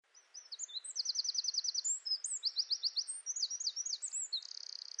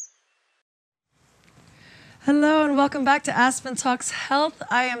Hello and welcome back to Aspen Talks Health.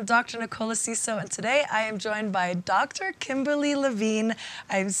 I am Dr. Nicola Ciso, and today I am joined by Dr. Kimberly Levine.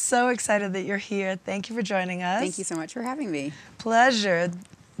 I'm so excited that you're here. Thank you for joining us. Thank you so much for having me. Pleasure.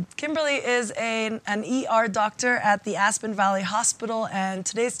 Kimberly is an ER doctor at the Aspen Valley Hospital, and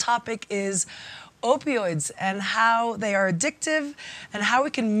today's topic is opioids and how they are addictive and how we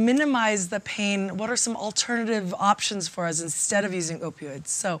can minimize the pain. What are some alternative options for us instead of using opioids?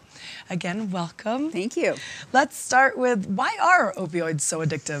 So, again, welcome. Thank you. Let's start with, why are opioids so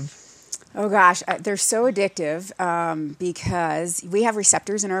addictive? Oh gosh, they're so addictive because we have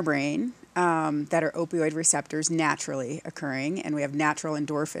receptors in our brain that are opioid receptors naturally occurring, and we have natural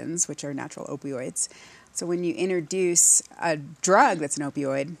endorphins, which are natural opioids. So when you introduce a drug that's an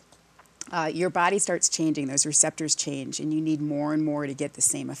opioid, your body starts changing, those receptors change, and you need more and more to get the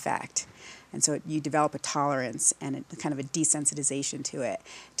same effect. And so you develop a tolerance and kind of a desensitization to it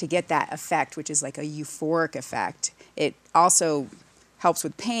to get that effect, which is like a euphoric effect. It also helps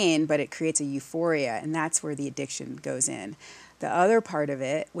with pain, but it creates a euphoria, and that's where the addiction goes in. The other part of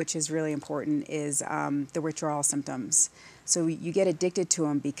it, which is really important, is the withdrawal symptoms. So you get addicted to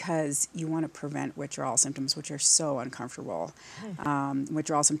them because you want to prevent withdrawal symptoms, which are so uncomfortable.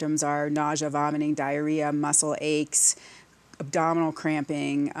 Withdrawal symptoms are nausea, vomiting, diarrhea, muscle aches, abdominal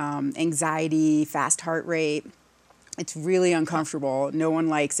cramping, anxiety, fast heart rate. It's really uncomfortable. No one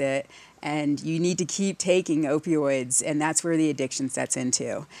likes it. And you need to keep taking opioids, and that's where the addiction sets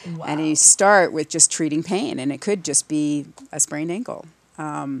into. Wow. And you start with just treating pain, and it could just be a sprained ankle.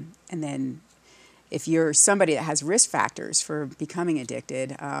 And then if you're somebody that has risk factors for becoming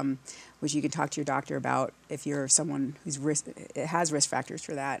addicted, which you can talk to your doctor about if you're someone who's has risk factors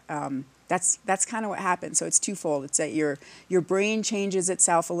for that, that's kind of what happens. So it's twofold. It's that your brain changes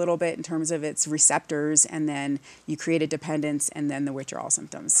itself a little bit in terms of its receptors, and then you create a dependence, and then the withdrawal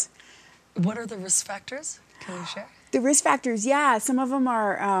symptoms. What are the risk factors? Can you share? The risk factors, yeah, some of them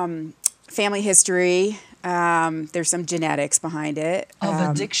are family history. There's some genetics behind it.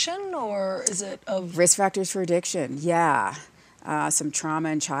 Of addiction, or is it of... Risk factors for addiction, yeah. Some trauma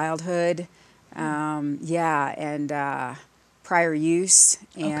in childhood, yeah, and prior use,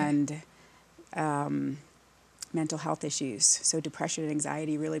 and mental health issues. So depression and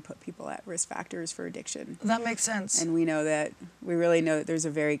anxiety really put people at risk factors for addiction. That makes sense. And we really know that there's a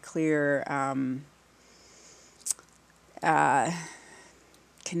very clear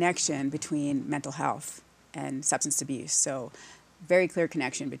connection between mental health and substance abuse. So very clear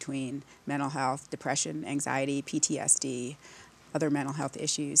connection between mental health, depression, anxiety, PTSD, other mental health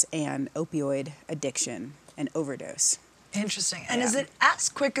issues, and opioid addiction and overdose. Interesting. And is it as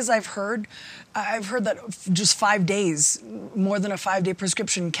quick as I've heard? I've heard that just 5 days, more than a 5-day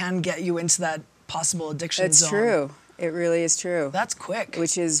prescription can get you into that possible addiction zone. It's true. It really is true. That's quick.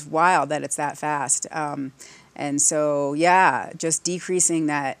 Which is wild that it's that fast. And so, yeah, just decreasing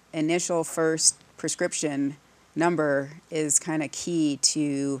that initial first prescription number is kind of key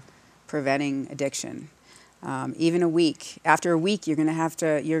to preventing addiction. Even a week. After a week, you're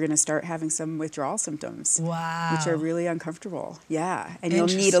gonna start having some withdrawal symptoms. Wow. Which are really uncomfortable. Yeah. And you'll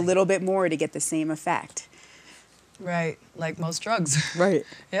need a little bit more to get the same effect. Right. Like most drugs. Right.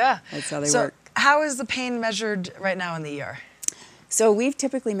 Yeah. That's how they work. So how is the pain measured right now in the ER? So we've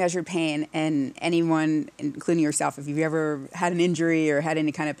typically measured pain, and anyone, including yourself, if you've ever had an injury or had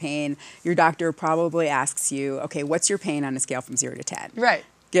any kind of pain, your doctor probably asks you, okay, what's your pain on a scale from 0 to 10? Right.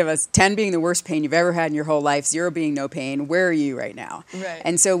 Give us 10 being the worst pain you've ever had in your whole life, 0 being no pain. Where are you right now? Right.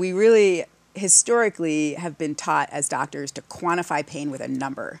 And so we really historically have been taught as doctors to quantify pain with a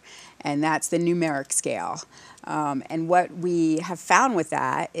number, and that's the numeric scale. And what we have found with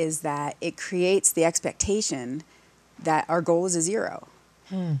that is that it creates the expectation that our goal is a 0.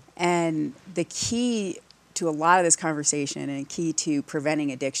 And the key to a lot of this conversation and key to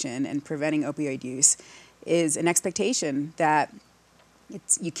preventing addiction and preventing opioid use is an expectation that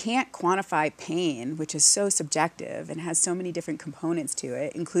you can't quantify pain, which is so subjective and has so many different components to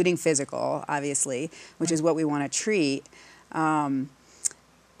it, including physical, obviously, which is what we want to treat, that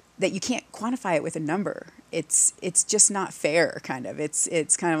you can't quantify it with a number. It's just not fair, kind of.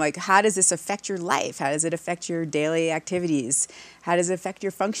 It's kind of like, how does this affect your life? How does it affect your daily activities? How does it affect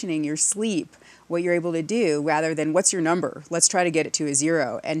your functioning, your sleep, what you're able to do, rather than what's your number? Let's try to get it to a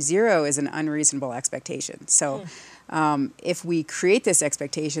 0. And 0 is an unreasonable expectation. So if we create this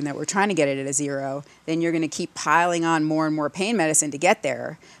expectation that we're trying to get it at a 0, then you're going to keep piling on more and more pain medicine to get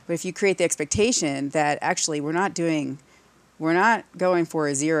there. But if you create the expectation that actually we're not going for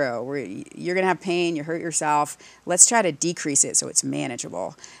a 0. You're going to have pain, you hurt yourself. Let's try to decrease it so it's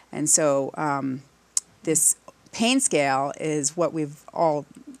manageable. And so this pain scale is what we've all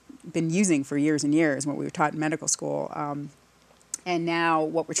been using for years and years, what we were taught in medical school. And now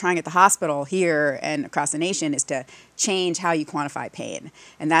what we're trying at the hospital here and across the nation is to change how you quantify pain.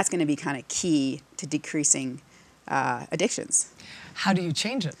 And that's going to be kind of key to decreasing addictions. How do you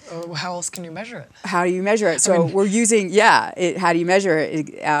change it? Or how else can you measure it? How do you measure it? So we're using, how do you measure it?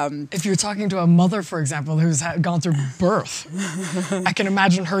 If you're talking to a mother, for example, who's gone through birth, I can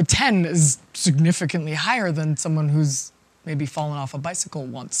imagine her 10 is significantly higher than someone who's maybe fallen off a bicycle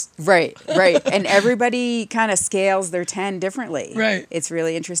once. Right. And everybody kind of scales their 10 differently. Right. It's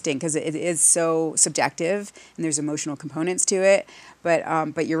really interesting because it is so subjective and there's emotional components to it.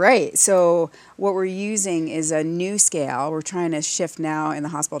 But you're right. So what we're using is a new scale. We're trying to shift now in the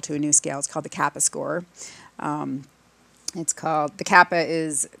hospital to a new scale. It's called the CAPA score. The CAPA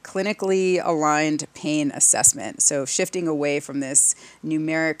is Clinically Aligned Pain Assessment. So shifting away from this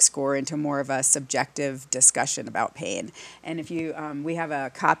numeric score into more of a subjective discussion about pain. And if you, we have a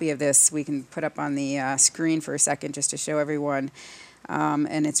copy of this we can put up on the screen for a second just to show everyone.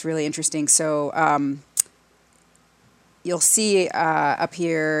 And it's really interesting. So you'll see up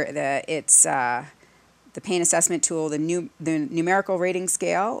here that it's the pain assessment tool, the numerical rating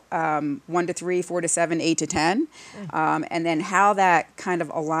scale, 1 to 3, 4 to 7, 8 to 10, and then how that kind of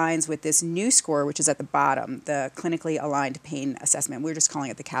aligns with this new score, which is at the bottom, the clinically aligned pain assessment. We're just calling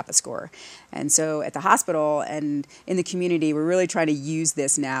it the CAPA score. And so at the hospital and in the community, we're really trying to use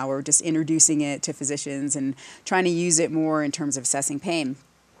this now. We're just introducing it to physicians and trying to use it more in terms of assessing pain.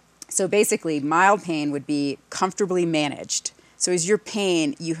 So basically, mild pain would be comfortably managed. So is your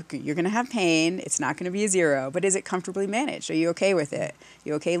pain, you're going to have pain, it's not going to be a 0, but is it comfortably managed? Are you okay with it? Are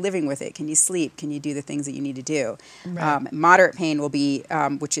you okay living with it? Can you sleep? Can you do the things that you need to do? Right. Moderate pain will be,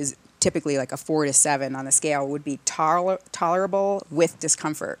 which is typically like a 4 to 7 on the scale, would be tolerable with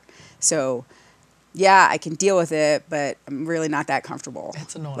discomfort. So yeah, I can deal with it, but I'm really not that comfortable.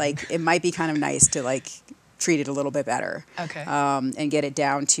 It's annoying. Like, it might be kind of nice to treat it a little bit better. Okay. And get it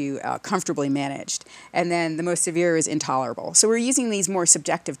down to comfortably managed. And then the most severe is intolerable. So we're using these more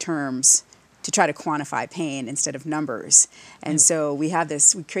subjective terms to try to quantify pain instead of numbers. And so we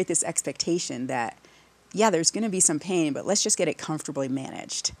create this expectation that, there's going to be some pain, but let's just get it comfortably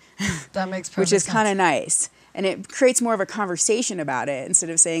managed. That makes perfect Which is sense. kind of nice. And it creates more of a conversation about it instead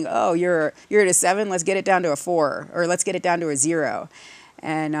of saying, oh, you're at a 7, let's get it down to a 4, or let's get it down to a 0.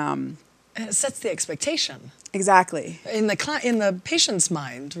 And it sets the expectation. Exactly. In the patient's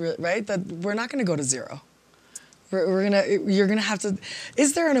mind, right? That we're not going to go to 0. You're gonna have to.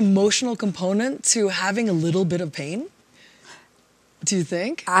 Is there an emotional component to having a little bit of pain? Do you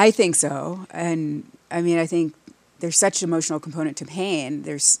think? I think so. And I mean, I think there's such an emotional component to pain.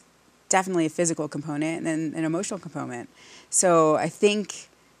 There's definitely a physical component and then an emotional component. So I think,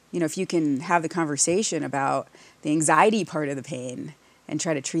 if you can have the conversation about the anxiety part of the pain and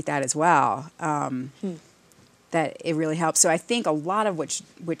try to treat that as well, that it really helps. So I think a lot of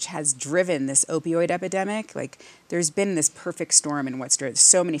which has driven this opioid epidemic, there's been this perfect storm in what's driven,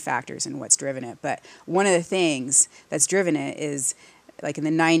 so many factors in what's driven it. But one of the things that's driven it is, in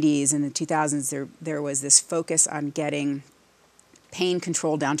the 90s and the 2000s, there was this focus on getting pain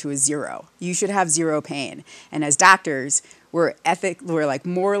control down to a 0. You should have 0 pain. And as doctors, we're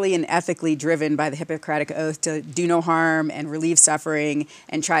morally and ethically driven by the Hippocratic Oath to do no harm and relieve suffering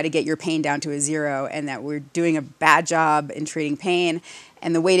and try to get your pain down to a 0, and that we're doing a bad job in treating pain.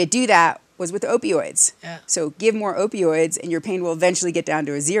 And the way to do that was with opioids. Yeah. So give more opioids and your pain will eventually get down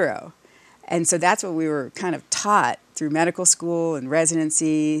to a 0. And so that's what we were kind of taught through medical school and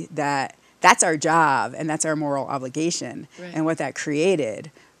residency, that's our job and that's our moral obligation. Right. And what that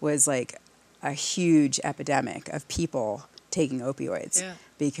created was a huge epidemic of people taking opioids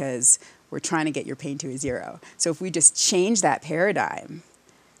because we're trying to get your pain to a 0. So if we just change that paradigm,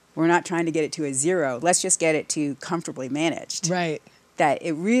 we're not trying to get it to a 0. Let's just get it to comfortably managed. Right. That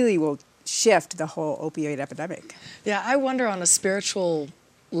it really will shift the whole opioid epidemic. Yeah, I wonder on a spiritual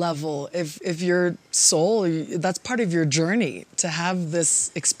level if your soul, that's part of your journey to have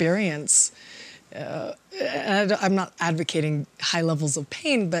this experience. And I'm not advocating high levels of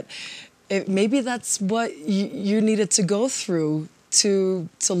pain, but maybe that's what you needed to go through to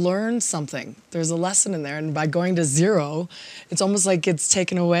learn something. There's a lesson in there, and by going to 0, it's almost like it's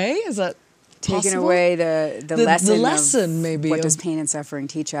taken away. Is that possible? Taken away the lesson of maybe what does pain and suffering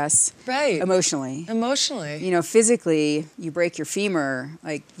teach us? Right. Emotionally. Physically, you break your femur,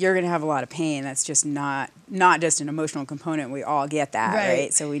 you're going to have a lot of pain. That's just not just an emotional component. We all get that,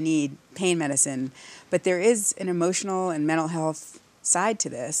 right? So we need pain medicine. But there is an emotional and mental health side to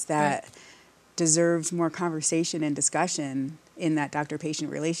this that deserves more conversation and discussion in that doctor-patient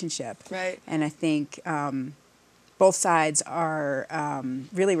relationship. Right. And I think both sides are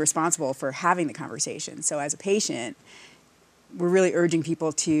really responsible for having the conversation. So as a patient, we're really urging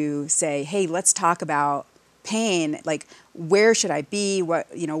people to say, hey, let's talk about pain. Like, where should I be?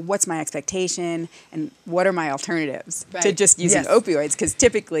 What's my expectation? And what are my alternatives to just using opioids? Because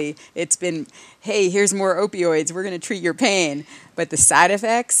typically it's been, hey, here's more opioids. We're going to treat your pain. But the side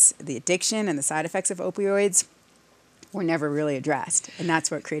effects, the addiction and the side effects of opioids were never really addressed. And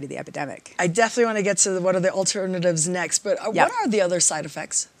that's what created the epidemic. I definitely want to get to what are the alternatives next, but what are the other side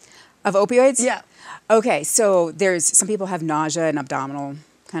effects? Of opioids? Yeah. Okay, so some people have nausea and abdominal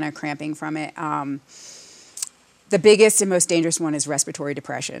kind of cramping from it. The biggest and most dangerous one is respiratory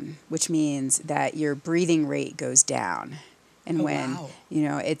depression, which means that your breathing rate goes down. And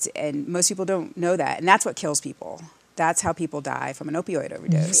and most people don't know that. And that's what kills people. That's how people die from an opioid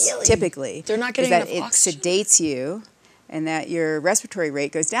overdose. Really? Typically. They're not getting enough oxygen. It sedates you and that your respiratory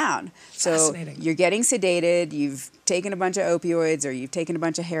rate goes down. So you're getting sedated, you've taken a bunch of opioids or you've taken a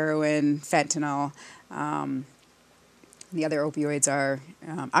bunch of heroin, fentanyl. The other opioids are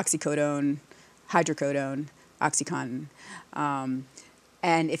oxycodone, hydrocodone, OxyContin.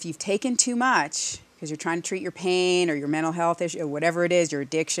 And if you've taken too much, because you're trying to treat your pain or your mental health issue, or whatever it is, your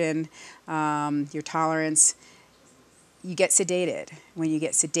addiction, your tolerance, you get sedated. When you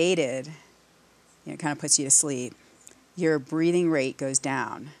get sedated, it kind of puts you to sleep. Your breathing rate goes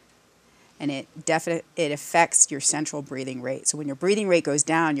down, and it affects your central breathing rate. So when your breathing rate goes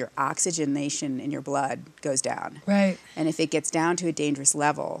down, your oxygenation in your blood goes down. Right. And if it gets down to a dangerous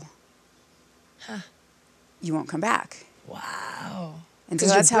level, you won't come back. Wow. And so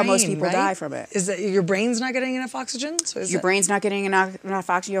that's how most people die from it. Is that your brain's not getting enough oxygen? So your brain's not getting enough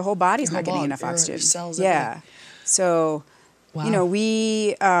oxygen. Your whole body's not getting enough oxygen. Your cells. Yeah. So,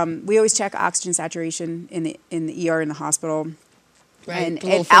 we always check oxygen saturation in the ER in the hospital. Right. And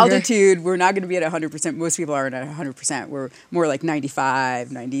at altitude, we're not going to be at 100%. Most people aren't at 100%. We're more like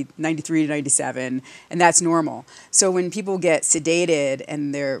 95, 90, 93 to 97, and that's normal. So when people get sedated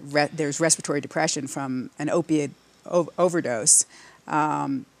and there's respiratory depression from an opiate overdose,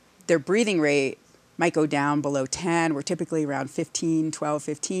 their breathing rate might go down below 10. We're typically around 12,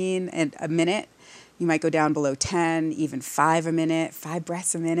 15 and a minute. You might go down below 10, even 5 a minute, 5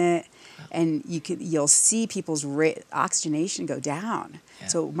 breaths a minute. And you'll see people's oxygenation go down. Yeah.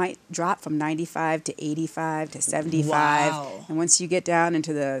 So it might drop from 95 to 85 to 75. Wow. And once you get down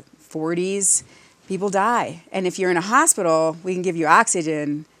into the 40s, people die. And if you're in a hospital, we can give you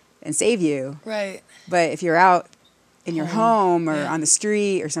oxygen and save you. Right. But if you're out in your home or on the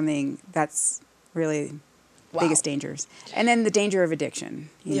street or something, that's really biggest dangers. And then the danger of addiction.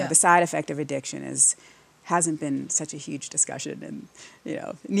 You know, the side effect of addiction hasn't been such a huge discussion, and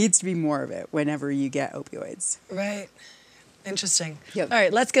it needs to be more of it whenever you get opioids. Right. Interesting. Yep. All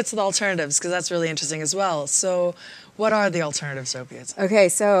right, let's get to the alternatives because that's really interesting as well. So what are the alternatives to opiates? Okay,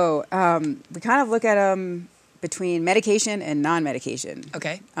 so we kind of look at them between medication and non-medication.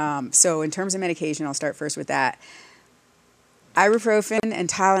 Okay. So in terms of medication, I'll start first with that. Ibuprofen and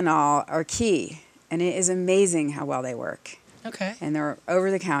Tylenol are key, and it is amazing how well they work. Okay. And they're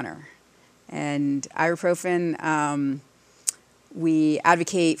over the counter. And ibuprofen, we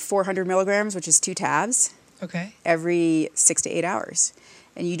advocate 400 milligrams, which is 2 tabs, every 6 to 8 hours.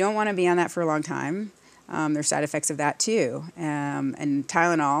 And you don't want to be on that for a long time. There's side effects of that too. And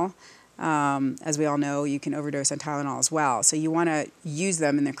Tylenol, as we all know, you can overdose on Tylenol as well. So you want to use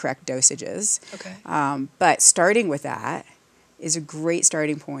them in the correct dosages. Okay. But starting with that is a great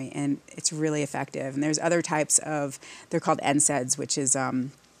starting point, and it's really effective. And there's other types they're called NSAIDs, which is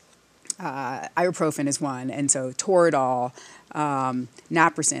ibuprofen is one, and so Toradol,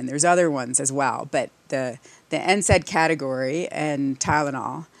 naproxen. There's other ones as well, but the NSAID category and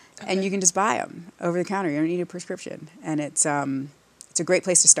Tylenol, and you can just buy them over the counter. You don't need a prescription, and it's a great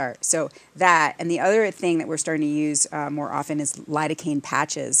place to start. So that, and the other thing that we're starting to use more often is lidocaine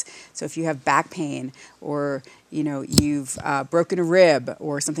patches. So if you have back pain or you've broken a rib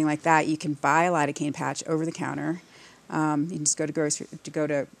or something like that, you can buy a lidocaine patch over the counter. You can just go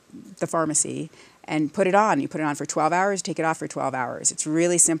to the pharmacy and put it on. You put it on for 12 hours, take it off for 12 hours. It's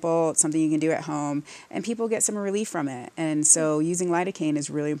really simple. It's something you can do at home, and people get some relief from it. And so using lidocaine is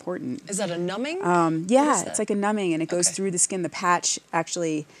really important. Is that a numbing? Yeah, it's like a numbing, and it goes through the skin. The patch,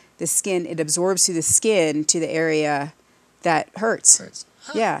 actually, the skin, it absorbs through the skin to the area that hurts.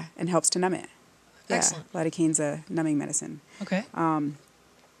 Huh. Yeah, and helps to numb it. Excellent. Yeah, lidocaine's a numbing medicine. Okay.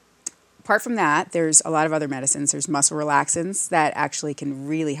 Apart from that, there's a lot of other medicines. There's muscle relaxants that actually can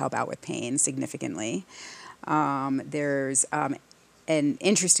really help out with pain significantly. There's And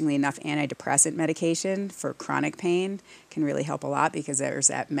interestingly enough, antidepressant medication for chronic pain can really help a lot because there's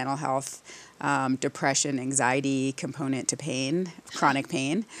that mental health, depression, anxiety component to pain, chronic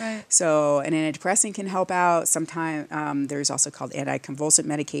pain. Right. So an antidepressant can help out. Sometimes there's also called anticonvulsant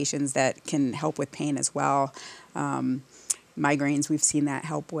medications that can help with pain as well. Migraines, we've seen that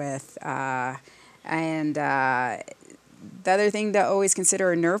help with. And the other thing to always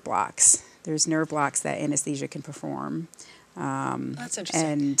consider are nerve blocks. There's nerve blocks that anesthesia can perform. That's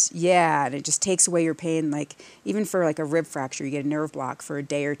interesting. And it just takes away your pain. Like even for like a rib fracture, you get a nerve block for a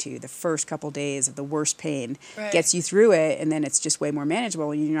day or two. The first couple days of the worst pain gets you through it, and then it's just way more manageable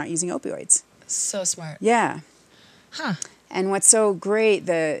when you're not using opioids. So smart. Yeah. Huh. And what's so great,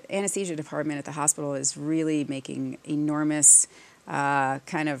 the anesthesia department at the hospital is really making enormous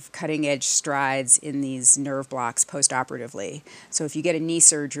kind of cutting edge strides in these nerve blocks post-operatively. So if you get a knee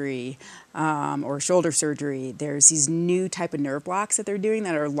surgery or shoulder surgery, there's these new type of nerve blocks that they're doing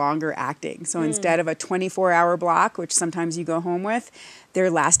that are longer acting. So instead of a 24-hour block, which sometimes you go home with,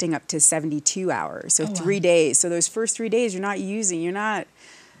 they're lasting up to 72 hours. So 3 days. So those first 3 days you're not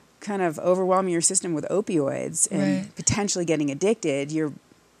kind of overwhelming your system with opioids and potentially getting addicted.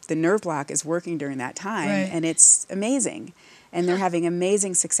 The nerve block is working during that time, and it's amazing. And they're having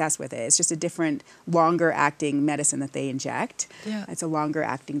amazing success with it. It's just a different, longer-acting medicine that they inject. Yeah. It's a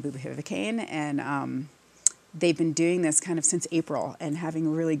longer-acting bupivacaine, and they've been doing this kind of since April and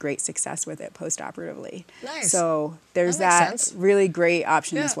having really great success with it post-operatively. Nice. So there's that really great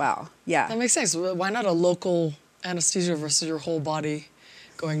option as well. Yeah. That makes sense. Why not a local anesthesia versus your whole body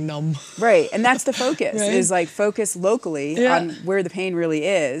going numb? Right, and that's the focus, Right. is like focus locally on where the pain really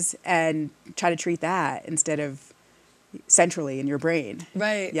is and try to treat that instead of centrally in your brain.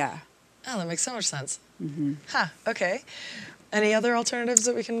 Right. Yeah. Oh, that makes so much sense. Okay. Any other alternatives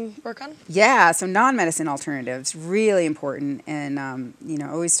that we can work on? Yeah, so non-medicine alternatives, really important. And,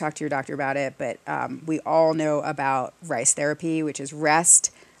 always talk to your doctor about it. But we all know about RICE therapy, which is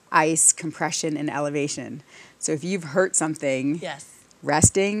rest, ice, compression, and elevation. So if you've hurt something,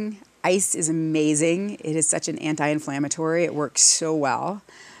 resting, ice is amazing. It is such an anti-inflammatory. It works so well.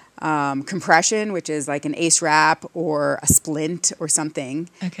 Compression, which is like an ACE wrap or a splint or something.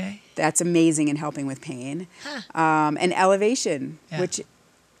 Okay. That's amazing in helping with pain. And elevation, which,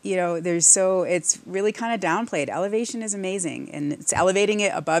 it's really kind of downplayed. Elevation is amazing, and it's elevating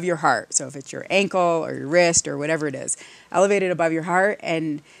it above your heart. So if it's your ankle or your wrist or whatever it is, elevate it above your heart,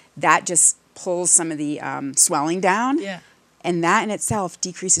 and that just pulls some of the swelling down. Yeah. And that in itself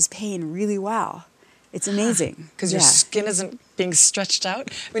decreases pain really well. It's amazing. Because your skin isn't being stretched out.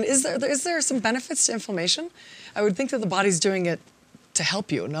 I mean, is there some benefits to inflammation? I would think that the body's doing it to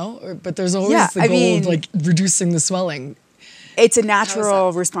help you, no? But there's always the goal of like reducing the swelling. It's a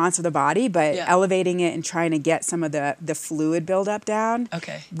natural response of the body, but Yeah. elevating it and trying to get some of the fluid buildup down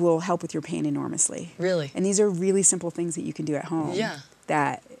will help with your pain enormously. Really? And these are really simple things that you can do at home. Yeah.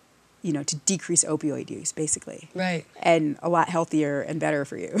 That, to decrease opioid use, basically. Right. And a lot healthier and better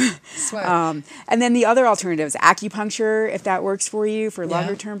for you. Smart. And then the other alternatives, acupuncture, if that works for you for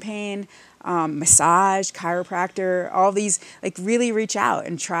longer term pain, massage, chiropractor, all these, like really reach out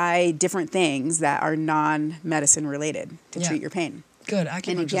and try different things that are non-medicine related to treat your pain. Good. Acupuncture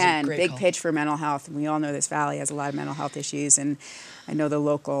And again, big pitch for mental health. We all know this valley has a lot of mental health issues, and I know the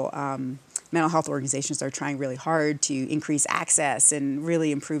local mental health organizations are trying really hard to increase access and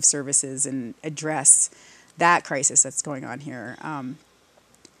really improve services and address that crisis that's going on here, and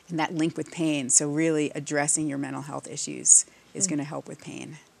that link with pain. So really addressing your mental health issues is going to help with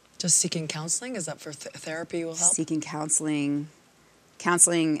pain. Just seeking counseling? Is that for therapy will help? Seeking counseling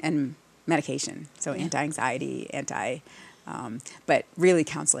and medication. So anti-anxiety, but really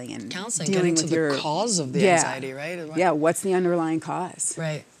counseling and Counseling, dealing getting with to the cause of the anxiety, right? Yeah, what's the underlying cause?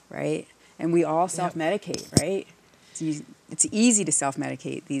 Right. And we all self-medicate, right? It's easy to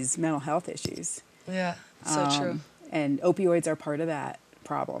self-medicate these mental health issues. Yeah, so true. And opioids are part of that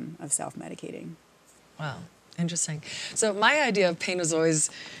problem of self-medicating. Wow, interesting. So my idea of pain was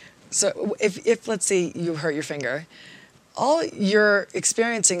always, so if let's say you hurt your finger, all you're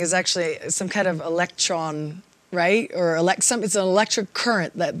experiencing is actually some kind of electron, right? Or it's an electric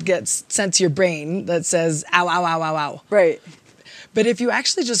current that gets sent to your brain that says, ow, ow, ow, ow, ow. Right. But if you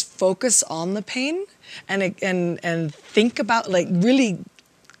actually just focus on the pain and think about like really,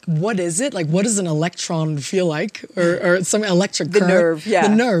 what is it? Like, what does an electron feel like? Or some electric current? The nerve, yeah.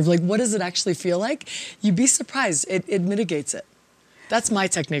 The nerve, like what does it actually feel like? You'd be surprised. It mitigates it. That's my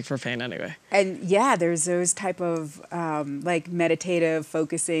technique for pain anyway. And there's those type of like meditative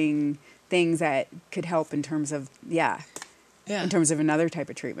focusing things that could help in terms of, in terms of another type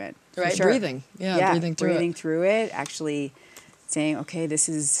of treatment. Right, Sure. breathing. Yeah, breathing through it. Breathing through it, actually saying, okay, this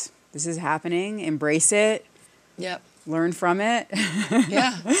is happening, embrace it, Yep. learn from it.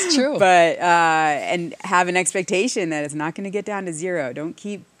 Yeah, it's true. But, and have an expectation that it's not going to get down to zero. Don't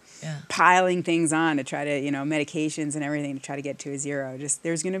keep piling things on to try to, medications and everything to try to get to a zero. Just,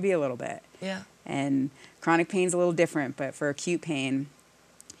 there's going to be a little bit. Yeah. And chronic pain's a little different, but for acute pain,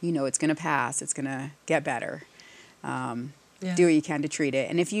 it's going to pass. It's going to get better. Do what you can to treat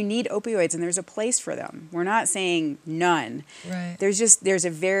it. And if you need opioids, and there's a place for them. We're not saying none. Right. There's a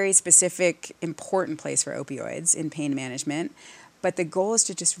very specific, important place for opioids in pain management. But the goal is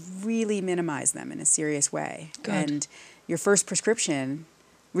to just really minimize them in a serious way. Good. And your first prescription,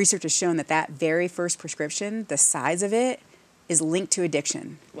 research has shown that very first prescription, the size of it, is linked to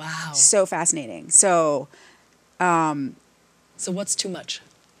addiction. Wow. So fascinating. So what's too much?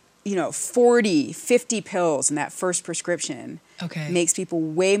 40, 50 pills in that first prescription makes people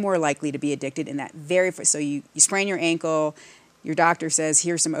way more likely to be addicted in that very first. So you sprain your ankle, your doctor says,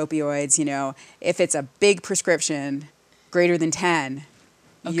 here's some opioids, if it's a big prescription, greater than 10,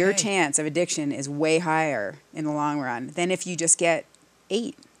 your chance of addiction is way higher in the long run than if you just get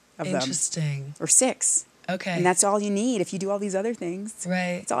 8 of them. Interesting. Or 6. Okay. And that's all you need. If you do all these other things,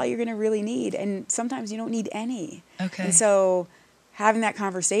 right, it's all you're going to really need. And sometimes you don't need any. Okay. And so having that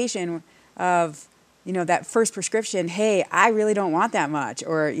conversation of, that first prescription, hey, I really don't want that much.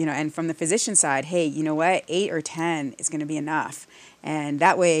 Or, and from the physician side, hey, you know what, 8 or 10 is going to be enough. And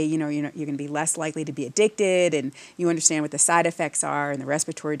that way, you're going to be less likely to be addicted, and you understand what the side effects are and the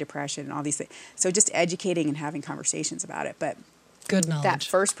respiratory depression and all these things. So just educating and having conversations about it. But good knowledge. That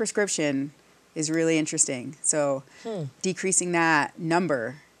first prescription is really interesting. So decreasing that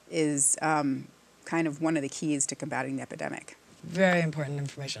number is kind of one of the keys to combating the epidemic. Very important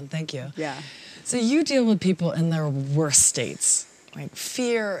information. Thank you. Yeah. So you deal with people in their worst states, like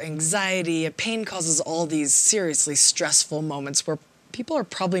fear, anxiety. Pain causes all these seriously stressful moments where people are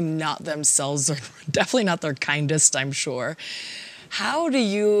probably not themselves, or definitely not their kindest, I'm sure. How do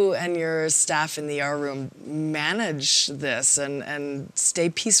you and your staff in the ER room manage this and stay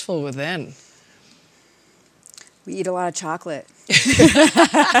peaceful within? We eat a lot of chocolate.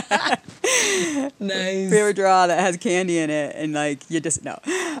 Nice. We have a drawer that has candy in it, and you just no.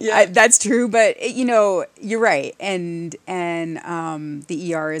 Yeah. That's true, but you're right. And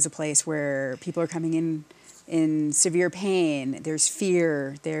the ER is a place where people are coming in severe pain. There's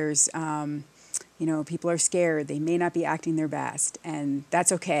fear. There's people are scared. They may not be acting their best, and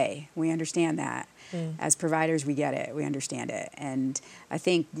that's okay. We understand that. As providers, we get it. We understand it. And I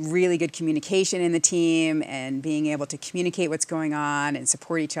think really good communication in the team and being able to communicate what's going on and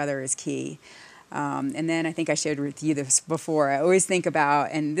support each other is key. And then I think I shared with you this before. I always think about,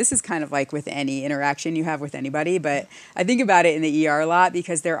 and this is kind of like with any interaction you have with anybody, but I think about it in the ER a lot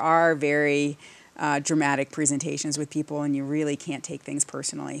because there are very dramatic presentations with people, and you really can't take things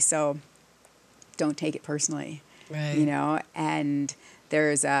personally. So don't take it personally. Right. And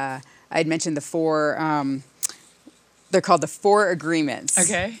there's I'd mentioned the 4, they're called the 4 agreements.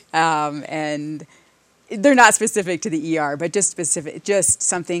 Okay. And they're not specific to the ER, but just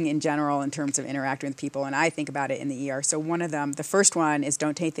something in general in terms of interacting with people. And I think about it in the ER. So one of them, the first one is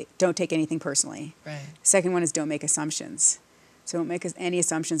don't take anything personally. Right. Second one is don't make assumptions. So don't make any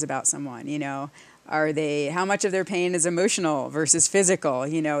assumptions about someone, how much of their pain is emotional versus physical?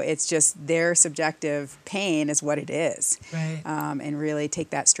 It's just their subjective pain is what it is. Right. And really take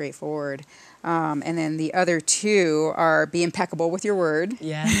that straightforward. And then the other 2 are be impeccable with your word.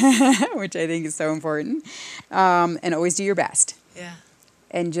 Yeah. Which I think is so important. And always do your best. Yeah.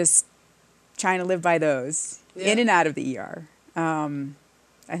 And just trying to live by those in and out of the ER.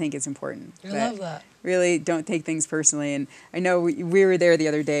 I think it's important. I love that. Really don't take things personally. And I know we were there the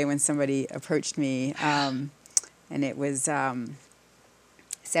other day when somebody approached me, and it was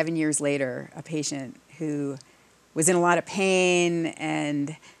 7 years later, a patient who was in a lot of pain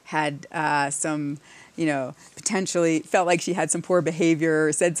and had some, potentially felt like she had some poor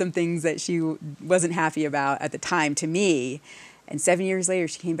behavior, said some things that she wasn't happy about at the time to me. And 7 years later,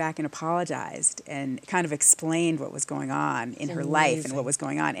 she came back and apologized and kind of explained what was going on in her life and what was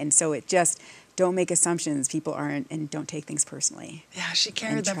going on. And so it just, don't make assumptions. People aren't, and don't take things personally. Yeah, she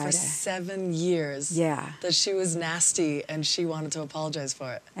carried that for 7 years. Yeah. That she was nasty and she wanted to apologize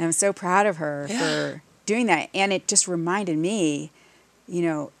for it. And I'm so proud of her for doing that. And it just reminded me,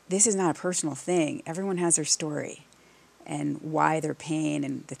 this is not a personal thing. Everyone has their story and why their pain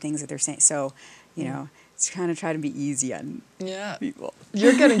and the things that they're saying. So, it's kind of try to be easy on people.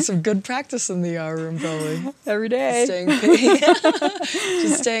 You're getting some good practice in the ER room, probably. Every day.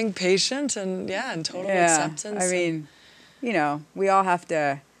 Just staying patient and total acceptance. I mean, we all have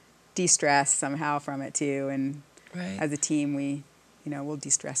to de-stress somehow from it too. And Right. As a team, we, we'll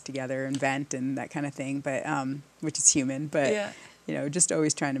de-stress together and vent and that kind of thing, but which is human. But Yeah. just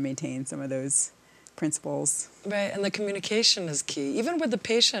always trying to maintain some of those principles. Right, and the communication is key, even with the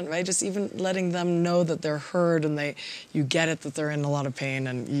patient, right? Just even letting them know that they're heard and you get it, that they're in a lot of pain,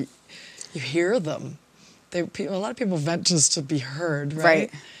 and you hear them. A lot of people vent just to be heard,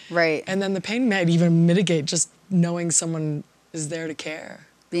 right? Right. And then the pain might even mitigate just knowing someone is there to care.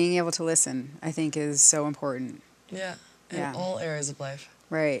 Being able to listen, I think, is so important. Yeah, in all areas of life.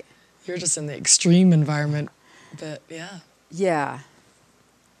 Right. You're just in the extreme environment, but yeah. Yeah.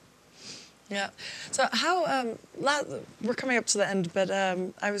 Yeah. So we're coming up to the end, but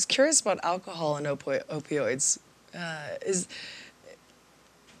I was curious about alcohol and opioids.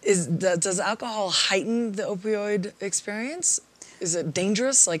 Does alcohol heighten the opioid experience? Is it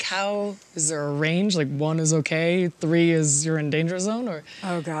dangerous? Like, is there a range? Like 1 is okay, 3 is you're in danger zone, or?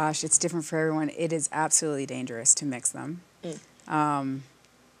 Oh gosh, it's different for everyone. It is absolutely dangerous to mix them.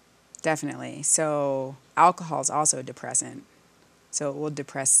 Definitely. So alcohol is also a depressant. So it will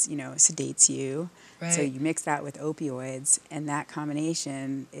depress, sedates you. Right. So you mix that with opioids, and that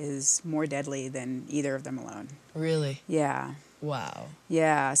combination is more deadly than either of them alone. Really? Yeah. Wow.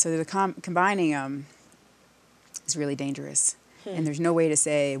 Yeah. So combining them is really dangerous. And there's no way to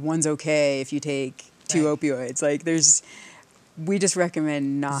say one's okay if you take 2 opioids. Like we just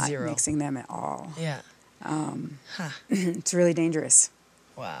recommend not mixing them at all. Yeah. It's really dangerous.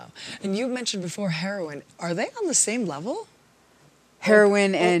 Wow. And you mentioned before heroin. Are they on the same level?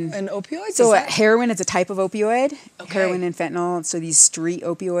 Heroin and opioids? So heroin is a type of opioid. Okay. Heroin and fentanyl. So these street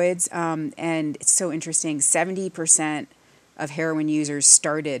opioids. And it's so interesting. 70% of heroin users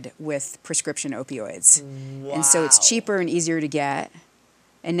started with prescription opioids. Wow. And so it's cheaper and easier to get.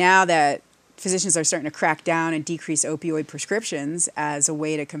 And now that physicians are starting to crack down and decrease opioid prescriptions as a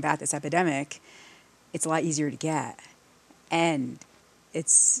way to combat this epidemic, it's a lot easier to get. And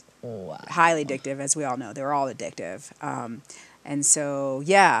it's highly addictive, as we all know. They're all addictive. And so,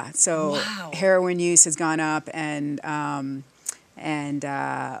 heroin use has gone up, and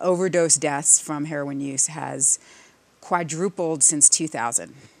overdose deaths from heroin use has quadrupled since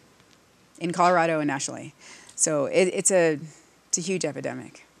 2000 in Colorado and nationally. So it's a huge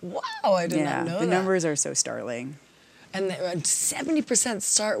epidemic. Wow, I did not know that. The numbers are so startling. And 70%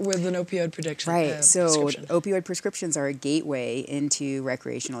 start with an opioid prescription. Right. So opioid prescriptions are a gateway into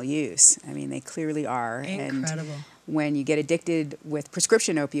recreational use. I mean, they clearly are. Incredible. And when you get addicted with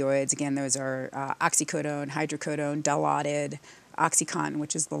prescription opioids, again, those are oxycodone, hydrocodone, Dilaudid, OxyContin,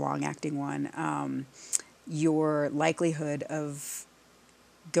 which is the long-acting one, your likelihood of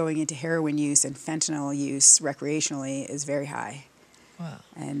going into heroin use and fentanyl use recreationally is very high. Wow.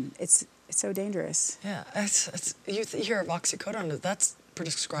 And it's so dangerous. Yeah. You hear of oxycodone, that's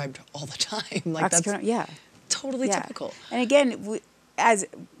prescribed all the time. Like oxycodone, that's totally typical. And again, as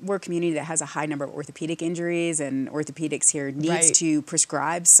we're a community that has a high number of orthopedic injuries, and orthopedics here needs to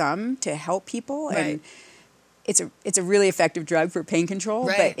prescribe some to help people. And it's a really effective drug for pain control,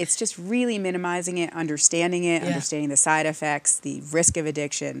 but it's just really minimizing it, understanding the side effects, the risk of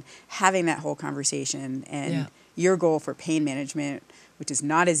addiction, having that whole conversation, and your goal for pain management, which is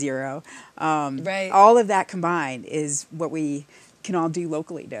not a zero. All of that combined is what we can all do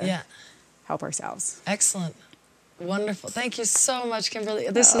locally to help ourselves. Excellent. Wonderful. Thank you so much, Kimberly.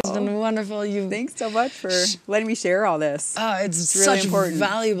 This has been wonderful. Thanks so much for letting me share all this. It's really such important.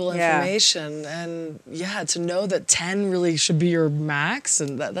 Valuable information. And to know that 10 really should be your max,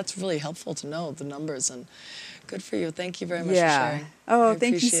 and that's really helpful to know the numbers. And good for you. Thank you very much for sharing. Oh,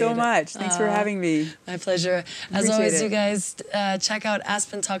 thank you so much. Thanks for having me. My pleasure. As always, you guys check out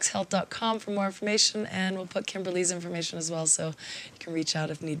aspentalkshealth.com for more information, and we'll put Kimberly's information as well, so you can reach out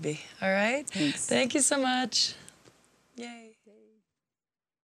if need be. All right? Thanks. Thank you so much. Yay.